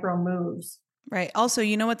micro moves. Right. Also,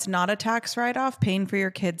 what's not a tax write-off? Paying for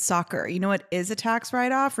your kids' soccer. You know what is a tax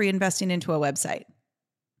write-off? Reinvesting into a website.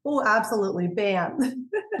 Oh, absolutely. Bam.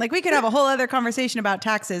 Like we could have a whole other conversation about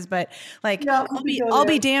taxes, but like Yeah, I'll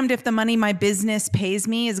be damned if the money my business pays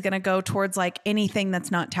me is going to go towards like anything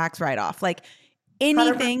that's not tax write-off. Like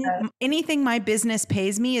anything 100%. My business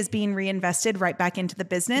pays me is being reinvested right back into the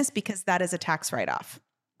business because that is a tax write-off.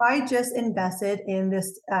 I just invested in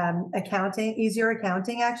this accounting, Easier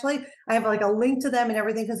Accounting, actually. I have like a link to them and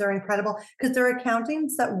everything because they're incredible, because they're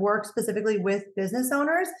accountants that work specifically with business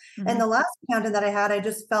owners. Mm-hmm. And the last accountant that I had, I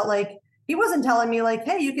just felt like he wasn't telling me like,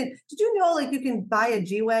 hey, did you know, like you can buy a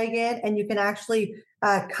G-Wagon and you can actually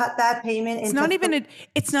cut that payment. It's not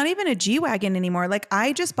even a G-Wagon anymore. Like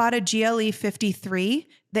I just bought a GLE 53,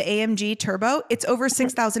 the AMG Turbo. It's over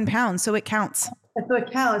 6,000 pounds. So it counts. So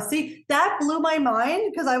it counts. See, that blew my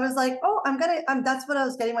mind because I was like, oh, that's what I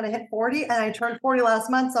was getting when I hit 40, and I turned 40 last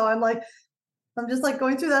month. So I'm just like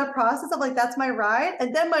going through that process of like, that's my ride.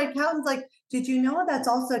 And then my accountant's like, did you know that's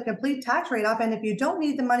also a complete tax write-off? And if you don't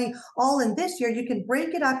need the money all in this year, you can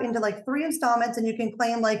break it up into like 3 installments and you can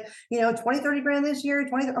claim like, 20, 30 grand this year,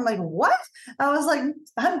 20. I'm like, what? I was like,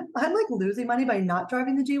 I'm like losing money by not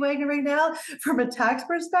driving the G-Wagon right now from a tax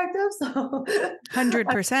perspective. So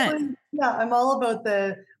 100%. I'm all about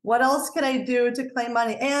what else can I do to claim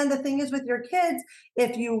money? And the thing is with your kids,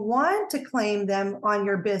 if you want to claim them on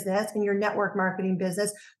your business and your network marketing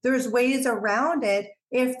business, there's ways around it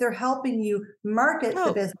if they're helping you market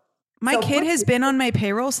the business. My kid has been on my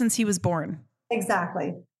payroll since he was born.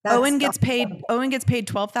 Exactly. Owen gets paid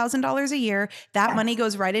 $12,000 a year. That money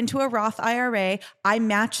goes right into a Roth IRA. I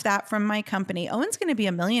match that from my company. Owen's going to be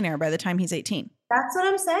a millionaire by the time he's 18. That's what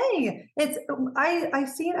I'm saying.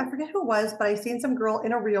 I forget who it was, but I seen some girl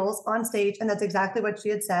in a reels on stage, and that's exactly what she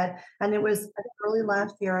had said. And it was, I think, early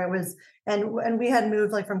last year. And we had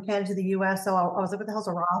moved like from Canada to the US. So I was like, what the hell's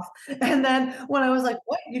a Roth? And then when I was like,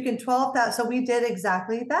 what, you can 12 that. So we did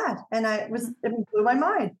exactly that. And it blew my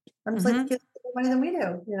mind. I'm just like, kids make more money than we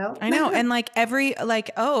do, I know. And like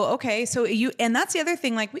oh, okay. So and that's the other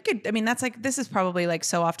thing, like that's like, this is probably like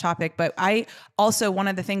so off topic, but I also, one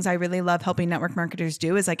of the things I really love helping network marketers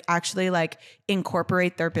do is like actually like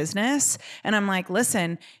incorporate their business. And I'm like,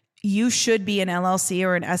 listen, you should be an LLC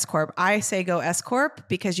or an S Corp. I say go S Corp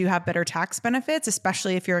because you have better tax benefits,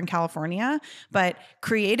 especially if you're in California, but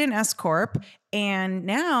create an S Corp. And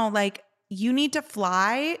now like, you need to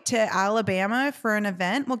fly to Alabama for an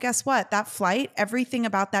event. Well, guess what? That flight, everything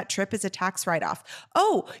about that trip is a tax write-off.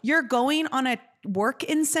 Oh, you're going on a work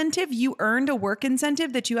incentive. You earned a work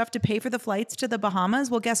incentive that you have to pay for the flights to the Bahamas.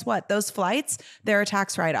 Well, guess what? Those flights, they're a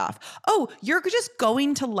tax write-off. Oh, you're just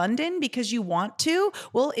going to London because you want to.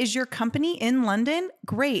 Well, is your company in London?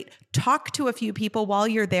 Great. Talk to a few people while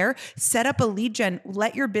you're there. Set up a lead gen.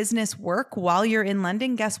 Let your business work while you're in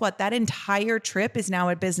London. Guess what? That entire trip is now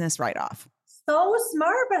a business write-off. So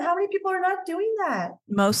smart, but how many people are not doing that?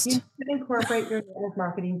 Most. You can incorporate your network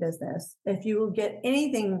marketing business. If you will get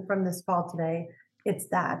anything from this call today, it's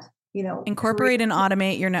that, incorporate and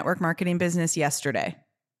automate your network marketing business yesterday.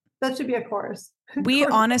 That should be a course.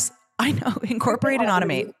 I know, incorporate and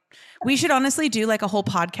automate. We should honestly do like a whole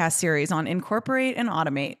podcast series on incorporate and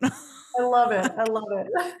automate. I love it.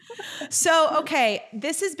 So, okay,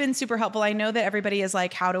 this has been super helpful. I know that everybody is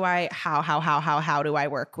like, how do I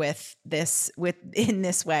work with this in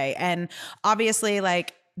this way? And obviously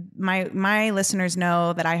like my listeners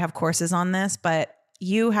know that I have courses on this, but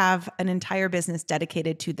you have an entire business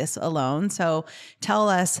dedicated to this alone. So tell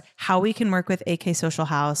us how we can work with AK Social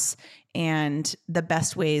House and the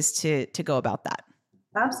best ways to go about that.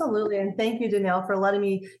 Absolutely. And thank you, Danielle, for letting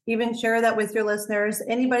me even share that with your listeners.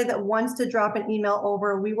 Anybody that wants to drop an email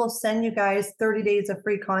over, we will send you guys 30 days of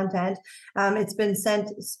free content. It's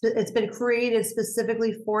been created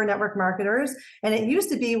specifically for network marketers. And it used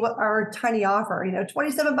to be our tiny offer,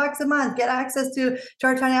 $27 a month, get access to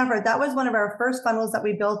our tiny offer. That was one of our first funnels that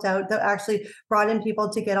we built out that actually brought in people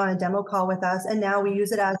to get on a demo call with us. And now we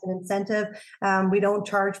use it as an incentive. We don't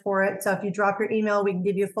charge for it. So if you drop your email, we can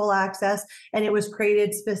give you full access. And it was created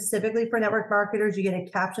created specifically for network marketers. You get a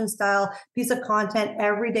caption style piece of content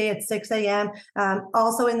every day at 6 a.m.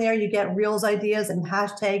 Also in there, you get Reels ideas and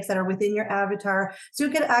hashtags that are within your avatar. So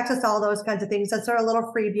you get access to all those kinds of things. That's sort of a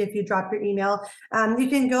little freebie if you drop your email. You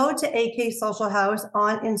can go to AK Social House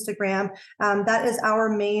on Instagram. That is our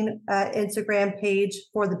main Instagram page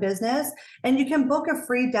for the business. And you can book a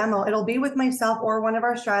free demo. It'll be with myself or one of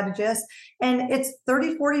our strategists. And it's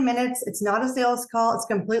 30, 40 minutes. It's not a sales call. It's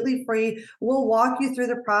completely free. We'll walk you through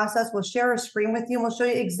the process. We'll share a screen with you. And we'll show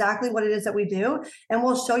you exactly what it is that we do. And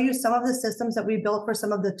we'll show you some of the systems that we built for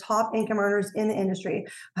some of the top income earners in the industry,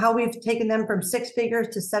 how we've taken them from 6 figures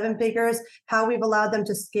to 7 figures, how we've allowed them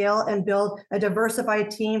to scale and build a diversified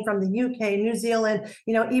team from the UK, New Zealand,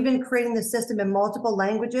 even creating the system in multiple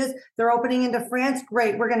languages. They're opening into France.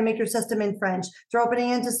 Great. We're going to make your system in French. They're opening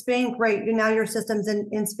into Spain. Great. Now your system's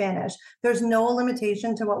in Spanish. There's no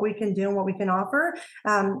limitation to what we can do and what we can offer.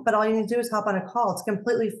 But all you need to do is hop on a call. It's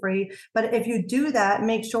completely free. But if you do that,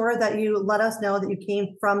 make sure that you let us know that you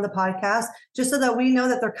came from the podcast, just so that we know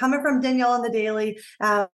that they're coming from Danielle on the daily.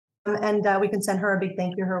 And we can send her a big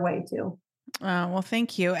thank you her way too. Well,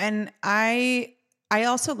 thank you. And I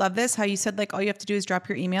also love this, how you said like all you have to do is drop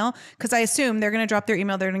your email, because I assume they're going to drop their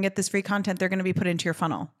email. They're going to get this free content. They're going to be put into your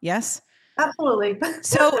funnel. Yes? Absolutely.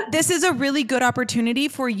 So this is a really good opportunity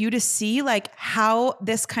for you to see like how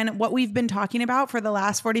this kind of what we've been talking about for the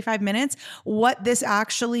last 45 minutes, what this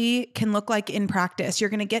actually can look like in practice. You're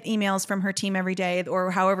going to get emails from her team every day or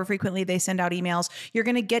however frequently they send out emails. You're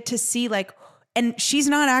going to get to see like, and she's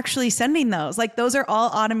not actually sending those. Like those are all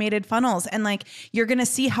automated funnels. And like, you're going to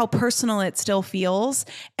see how personal it still feels.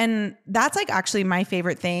 And that's like actually my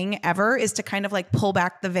favorite thing ever, is to kind of like pull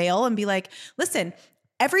back the veil and be like, listen,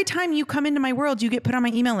 every time you come into my world, you get put on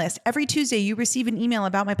my email list. Every Tuesday, you receive an email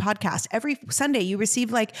about my podcast. Every Sunday, you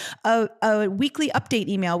receive like a weekly update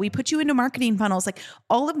email. We put you into marketing funnels. Like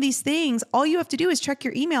all of these things, all you have to do is check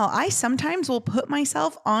your email. I sometimes will put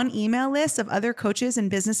myself on email lists of other coaches and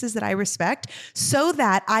businesses that I respect so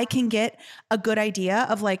that I can get a good idea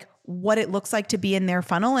of like what it looks like to be in their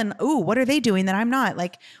funnel. And, ooh, what are they doing that I'm not?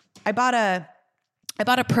 Like I bought a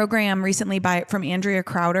program recently from Andrea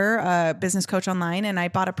Crowder, a business coach online. And I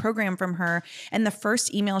bought a program from her. And the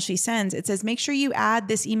first email she sends, it says, make sure you add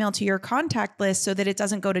this email to your contact list so that it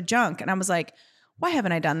doesn't go to junk. And I was like, why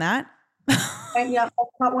haven't I done that? And yeah, I've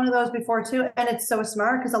got one of those before too. And it's so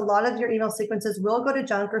smart because a lot of your email sequences will go to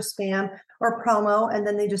junk or spam or promo, and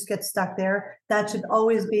then they just get stuck there. That should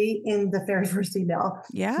always be in the very first email.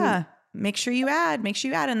 Yeah. Make sure you add.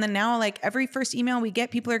 And then now like every first email we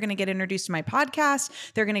get, people are going to get introduced to my podcast.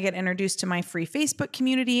 They're going to get introduced to my free Facebook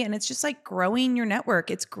community. And it's just like growing your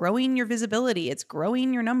network. It's growing your visibility. It's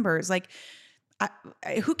growing your numbers. Like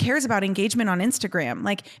who cares about engagement on Instagram?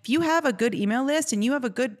 Like if you have a good email list and you have a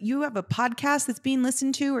podcast that's being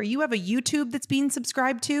listened to, or you have a YouTube that's being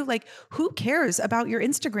subscribed to, like who cares about your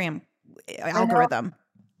Instagram algorithm?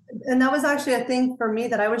 And that was actually a thing for me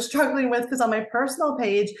that I was struggling with, because on my personal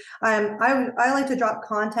page, I like to drop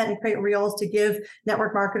content and create reels to give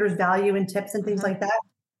network marketers value and tips and things like that.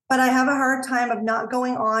 But I have a hard time of not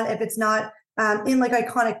going on if it's not in like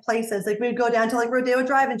iconic places. Like we'd go down to like Rodeo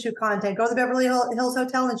Drive and shoot content, go to the Beverly Hills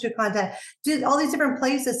Hotel and shoot content, do all these different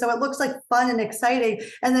places. So it looks like fun and exciting.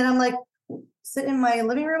 And then I'm like, sit in my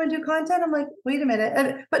living room and do content. I'm like, wait a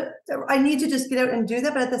minute. But I need to just get out and do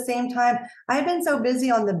that. But at the same time, I've been so busy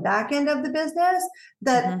on the back end of the business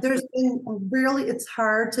that there's been really, it's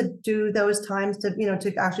hard to do those times to,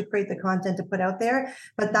 to actually create the content to put out there.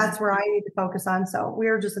 But that's where I need to focus on. So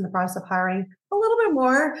we're just in the process of hiring a little bit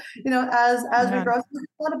more, as we grow. So it's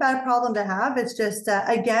not a bad problem to have. It's just,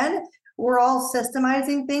 again, we're all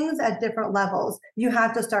systemizing things at different levels. You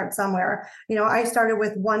have to start somewhere. I started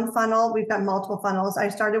with one funnel. We've got multiple funnels. I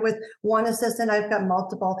started with one assistant. I've got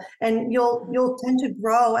multiple, and you'll tend to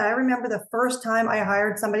grow. And I remember the first time I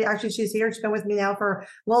hired somebody, actually she's here. She's been with me now for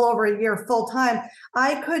well over a year full time.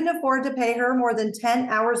 I couldn't afford to pay her more than 10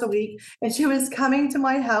 hours a week. And she was coming to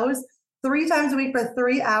my house 3 times a week for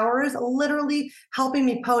 3 hours, literally helping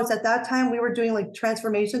me post. At that time, we were doing like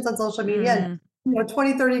transformations on social media and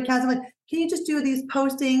 20, 30 accounts. I'm like, can you just do these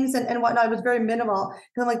postings and whatnot? It was very minimal.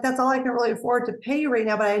 And I'm like, that's all I can really afford to pay you right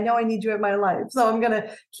now, but I know I need you in my life. So I'm going to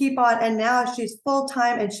keep on. And now she's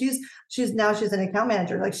full-time, and she's an account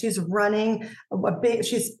manager. Like she's running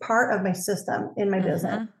she's part of my system in my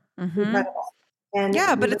business. Incredible. And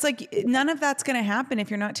yeah, but it's like none of that's going to happen if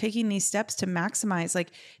you're not taking these steps to maximize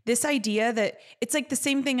like this idea that it's like the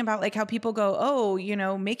same thing about like how people go, oh, you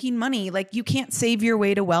know, making money, like you can't save your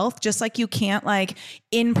way to wealth, just like you can't like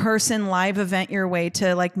in-person live event your way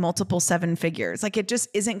to like multiple seven figures. Like it just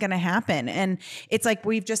isn't going to happen. And it's like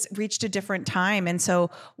we've just reached a different time. And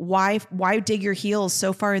so why dig your heels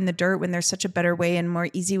so far in the dirt when there's such a better way and more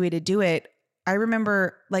easy way to do it? I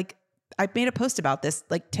remember like I made a post about this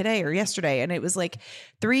like today or yesterday. And it was like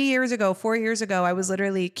 4 years ago, I was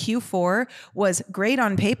literally Q4 was great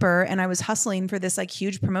on paper. And I was hustling for this like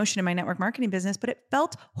huge promotion in my network marketing business, but it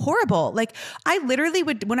felt horrible. Like I literally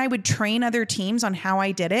would, when I would train other teams on how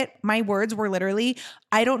I did it, my words were literally,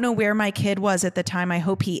 I don't know where my kid was at the time. I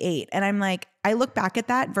hope he ate. And I'm like, I look back at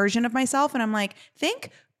that version of myself and I'm like,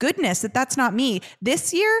 thank goodness that's not me.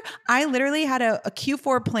 This year, I literally had a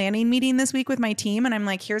Q4 planning meeting this week with my team. And I'm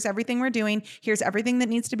like, here's everything we're doing. Here's everything that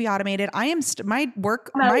needs to be automated. I am my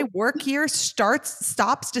work year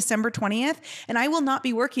stops December 20th and I will not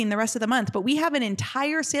be working the rest of the month, but we have an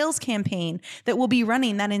entire sales campaign that will be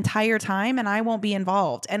running that entire time and I won't be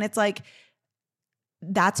involved. And it's like,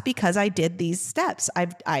 that's because I did these steps.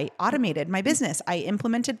 I automated my business. I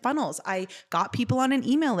implemented funnels. I got people on an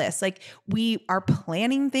email list. Like we are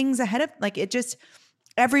planning things ahead of like it just,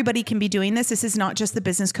 everybody can be doing this. This is not just the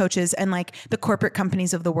business coaches and like the corporate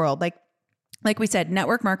companies of the world. Like we said,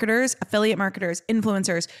 network marketers, affiliate marketers,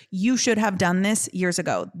 influencers, you should have done this years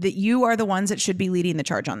ago. That you are the ones that should be leading the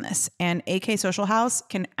charge on this. And AK Social House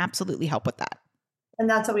can absolutely help with that. And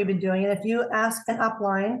that's what we've been doing. And if you ask an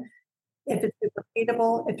upline, if it's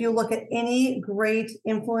duplicatable, if you look at any great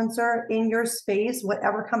influencer in your space,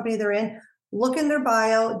 whatever company they're in, look in their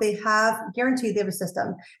bio, they have guaranteed they have a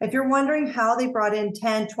system. If you're wondering how they brought in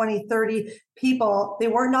 10, 20, 30 people, they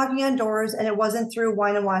weren't knocking on doors and it wasn't through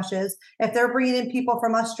wine and washes. If they're bringing in people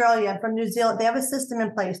from Australia, from New Zealand, they have a system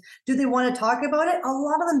in place. Do they want to talk about it? A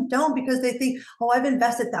lot of them don't because they think, oh, I've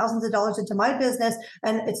invested thousands of dollars into my business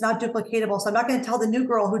and it's not duplicatable. So I'm not going to tell the new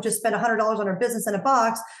girl who just spent $100 on her business in a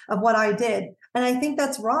box of what I did. And I think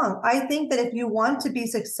that's wrong. I think that if you want to be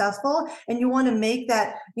successful and you want to make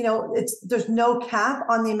that, you know, there's no cap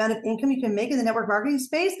on the amount of income you can make in the network marketing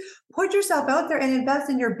space, put yourself out there and invest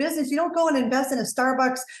in your business. You don't go and invest in a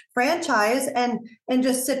Starbucks franchise and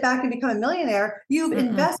just sit back and become a millionaire. You've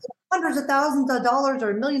invested hundreds of thousands of dollars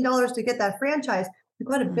or $1 million to get that franchise. You've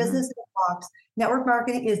got a business in a box. Network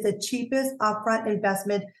marketing is the cheapest upfront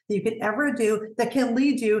investment that you can ever do that can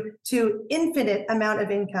lead you to infinite amount of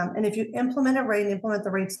income. And if you implement it right and implement the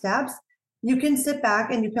right steps, you can sit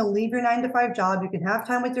back and you can leave your 9-to-5 job. You can have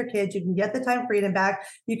time with your kids. You can get the time freedom back.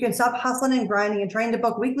 You can stop hustling and grinding and trying to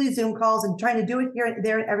book weekly Zoom calls and trying to do it here,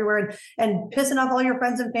 there, and everywhere and pissing off all your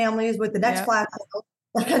friends and families with the next flash sale.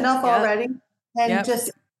 Like enough already. And just,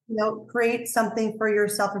 you know, create something for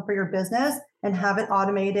yourself and for your business and have it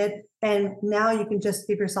automated. And now you can just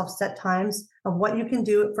give yourself set times of what you can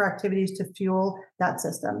do for activities to fuel that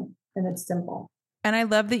system. And it's simple. And I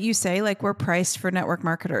love that you say like we're priced for network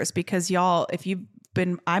marketers because y'all, if you've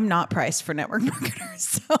been, I'm not priced for network marketers.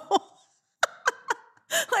 So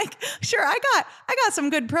like, sure, I got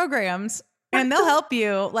some good programs and they'll help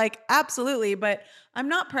you like, absolutely. But I'm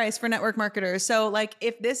not priced for network marketers. So like,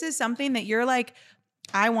 if this is something that you're like,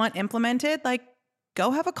 I want implemented, like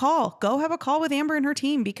go have a call with Amber and her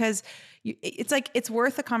team because it's like, it's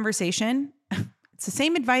worth a conversation. It's the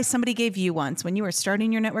same advice somebody gave you once when you were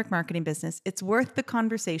starting your network marketing business. It's worth the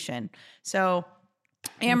conversation. So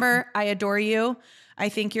Amber, I adore you. I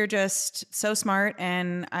think you're just so smart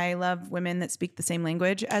and I love women that speak the same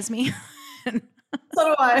language as me. So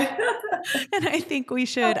do I. And I think we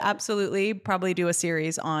should absolutely probably do a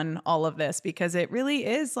series on all of this because it really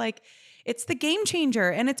is like, it's the game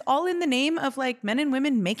changer and it's all in the name of like men and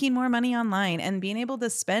women making more money online and being able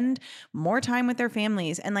to spend more time with their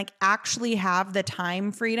families and like actually have the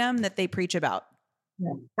time freedom that they preach about.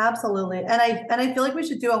 Yeah, absolutely. And I feel like we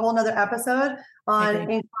should do a whole nother episode on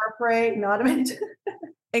incorporate and automate.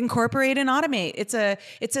 Incorporate and automate. It's a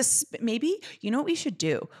maybe, you know what we should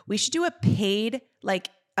do? We should do a paid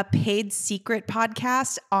secret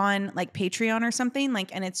podcast on like Patreon or something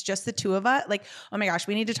like, and it's just the two of us like, oh my gosh,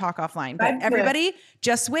 we need to talk offline, but everybody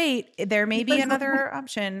just wait. There may be another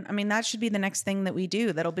option. I mean, that should be the next thing that we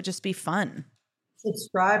do. That'll just be fun.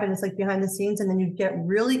 Subscribe. And it's like behind the scenes. And then you get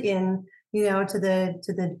really in, you know, to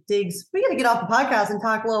the digs. We got to get off the podcast and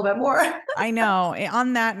talk a little bit more. I know.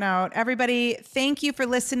 On that note, everybody, thank you for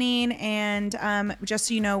listening. And just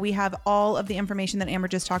so you know, we have all of the information that Amber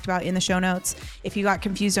just talked about in the show notes. If you got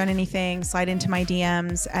confused on anything, slide into my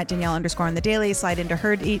DMs at Danielle _ on the daily, slide into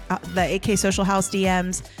her, the AK Social House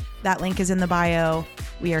DMs. That link is in the bio.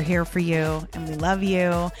 We are here for you and we love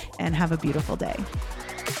you, and have a beautiful day.